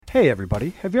Hey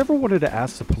everybody, have you ever wanted to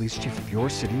ask the police chief of your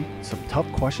city some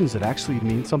tough questions that actually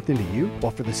mean something to you?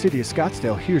 Well, for the City of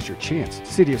Scottsdale, here's your chance.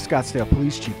 City of Scottsdale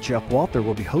Police Chief Jeff Walther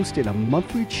will be hosting a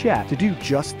monthly chat to do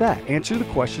just that. Answer the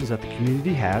questions that the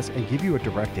community has and give you a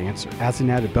direct answer. As an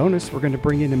added bonus, we're going to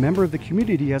bring in a member of the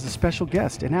community as a special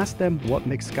guest and ask them what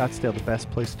makes Scottsdale the best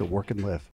place to work and live.